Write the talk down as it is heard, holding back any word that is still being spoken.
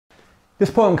This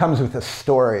poem comes with a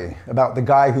story about the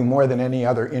guy who more than any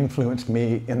other influenced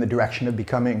me in the direction of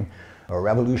becoming a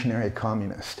revolutionary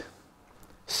communist.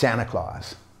 Santa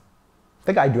Claus.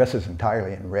 The guy dresses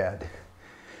entirely in red.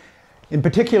 In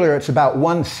particular, it's about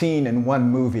one scene in one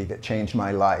movie that changed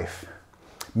my life.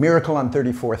 Miracle on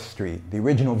 34th Street, the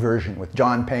original version with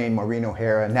John Payne, Maureen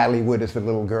O'Hara, Natalie Wood as the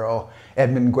little girl,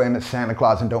 Edmund Gwenn as Santa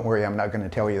Claus, and don't worry, I'm not going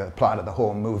to tell you the plot of the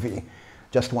whole movie,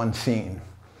 just one scene.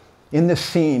 In this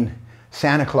scene,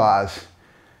 Santa Claus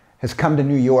has come to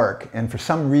New York, and for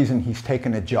some reason he's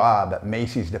taken a job at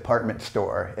Macy's department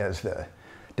store as the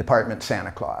department Santa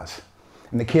Claus.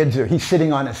 And the kids are, he's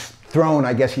sitting on his throne,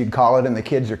 I guess you'd call it, and the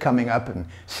kids are coming up and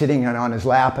sitting on his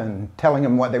lap and telling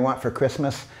him what they want for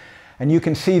Christmas. And you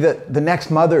can see that the next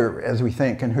mother, as we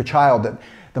think, and her child, that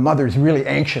the mother's really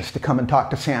anxious to come and talk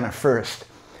to Santa first.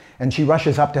 And she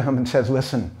rushes up to him and says,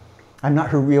 listen, I'm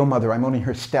not her real mother, I'm only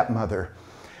her stepmother.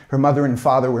 Her mother and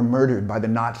father were murdered by the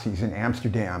Nazis in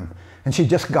Amsterdam. And she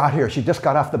just got here, she just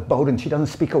got off the boat, and she doesn't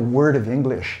speak a word of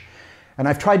English. And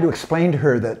I've tried to explain to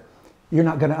her that you're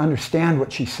not going to understand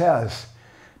what she says.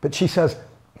 But she says,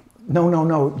 no, no,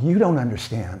 no, you don't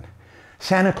understand.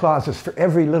 Santa Claus is for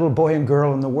every little boy and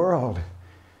girl in the world.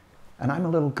 And I'm a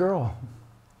little girl,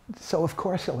 so of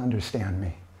course he'll understand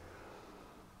me.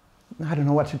 I don't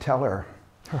know what to tell her.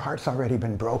 Her heart's already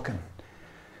been broken.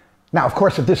 Now, of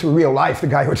course, if this were real life, the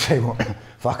guy would say, well,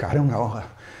 fuck, I don't know.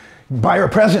 Buy her a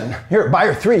present. Here, buy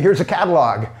her 3. Here's a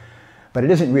catalog. But it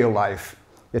isn't real life.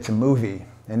 It's a movie.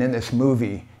 And in this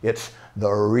movie, it's the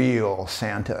real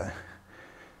Santa.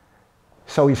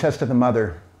 So he says to the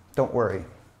mother, don't worry.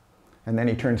 And then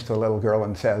he turns to the little girl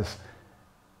and says,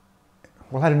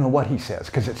 well, I don't know what he says,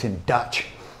 because it's in Dutch.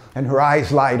 And her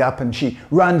eyes light up, and she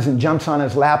runs and jumps on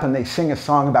his lap, and they sing a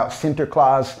song about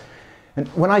Sinterklaas. And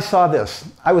when I saw this,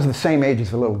 I was the same age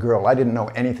as the little girl. I didn't know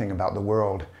anything about the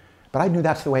world. But I knew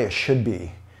that's the way it should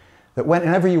be. That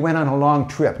whenever you went on a long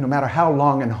trip, no matter how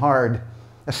long and hard,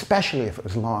 especially if it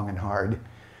was long and hard,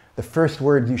 the first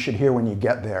words you should hear when you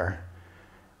get there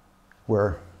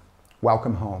were,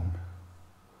 welcome home.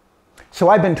 So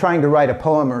I've been trying to write a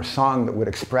poem or a song that would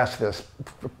express this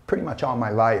for pretty much all my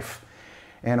life.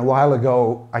 And a while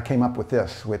ago, I came up with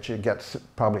this, which it gets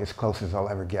probably as close as I'll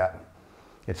ever get.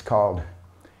 It's called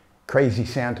Crazy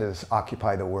Santas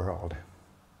Occupy the World.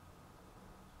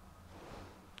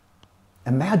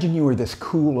 Imagine you were this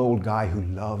cool old guy who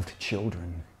loved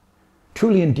children,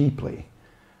 truly and deeply.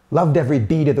 Loved every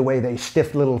beat of the way they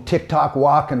stiff little tick-tock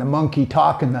walk and the monkey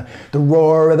talk and the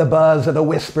roar or the buzz or the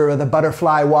whisper or the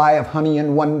butterfly why of honey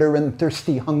and wonder and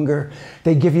thirsty hunger.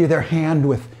 They give you their hand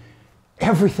with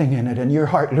everything in it, and your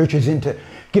heart lurches into,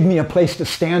 give me a place to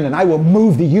stand and I will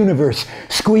move the universe,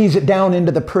 squeeze it down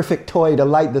into the perfect toy to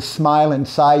light the smile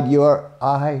inside your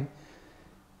eye.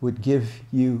 Would give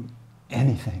you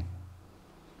anything.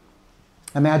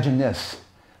 Imagine this,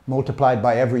 multiplied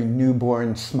by every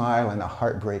newborn smile in the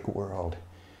heartbreak world.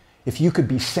 If you could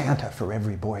be Santa for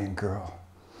every boy and girl.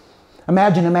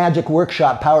 Imagine a magic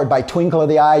workshop powered by twinkle of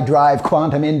the eye drive,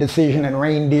 quantum indecision, and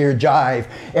reindeer jive.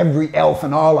 Every elf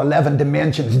in all 11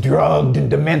 dimensions, drugged and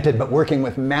demented, but working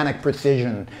with manic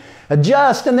precision.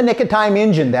 Just in the nick of time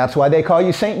engine, that's why they call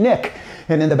you Saint Nick.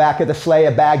 And in the back of the sleigh,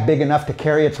 a bag big enough to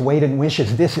carry its weight and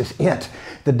wishes. This is it.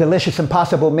 The delicious,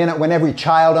 impossible minute when every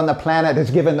child on the planet is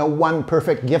given the one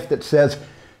perfect gift that says,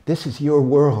 this is your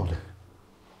world,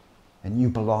 and you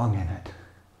belong in it.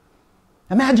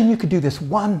 Imagine you could do this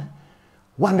one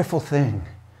wonderful thing,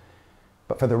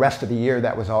 but for the rest of the year,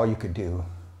 that was all you could do.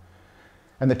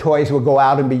 And the toys would go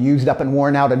out and be used up and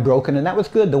worn out and broken, and that was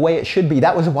good, the way it should be.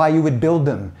 That was why you would build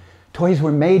them. Toys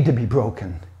were made to be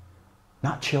broken,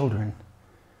 not children.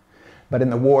 But in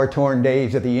the war-torn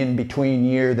days of the in-between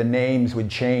year, the names would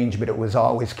change, but it was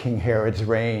always King Herod's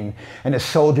reign. And his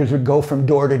soldiers would go from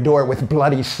door to door with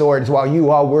bloody swords while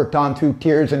you all worked on through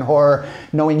tears and horror,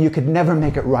 knowing you could never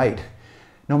make it right,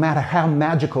 no matter how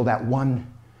magical that one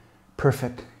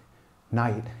perfect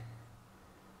night.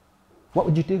 What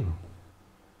would you do?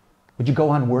 Would you go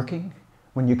on working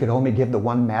when you could only give the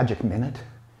one magic minute?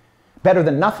 Better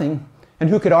than nothing, and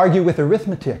who could argue with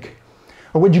arithmetic?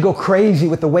 Or would you go crazy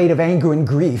with the weight of anger and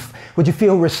grief? Would you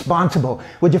feel responsible?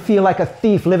 Would you feel like a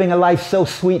thief living a life so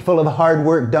sweet, full of hard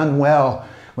work done well,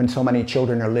 when so many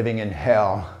children are living in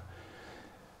hell?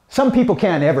 Some people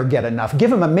can't ever get enough. Give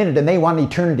them a minute and they want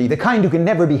eternity, the kind who can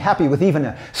never be happy with even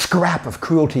a scrap of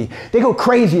cruelty. They go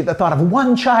crazy at the thought of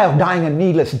one child dying a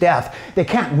needless death. They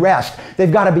can't rest.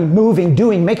 They've got to be moving,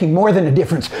 doing, making more than a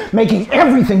difference, making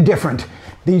everything different.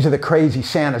 These are the crazy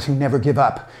Santas who never give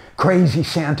up. Crazy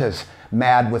Santas,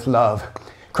 mad with love.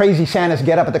 Crazy Santas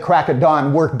get up at the crack of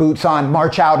dawn, work boots on,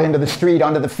 march out into the street,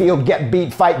 onto the field, get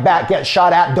beat, fight back, get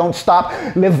shot at, don't stop,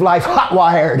 live life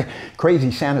hot-wired.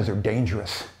 Crazy Santas are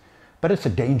dangerous, but it's a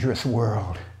dangerous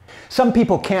world. Some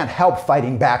people can't help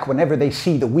fighting back whenever they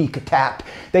see the weak attacked.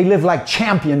 They live like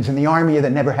champions in the army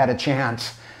that never had a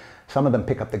chance. Some of them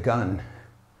pick up the gun.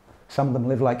 Some of them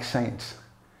live like saints.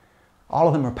 All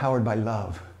of them are powered by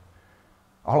love.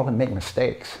 All of them make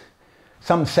mistakes.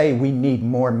 Some say we need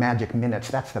more magic minutes.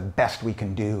 That's the best we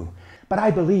can do. But I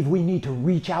believe we need to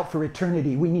reach out for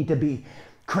eternity. We need to be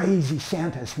crazy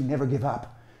Santas who never give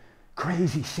up.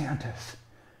 Crazy Santas,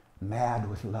 mad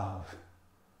with love.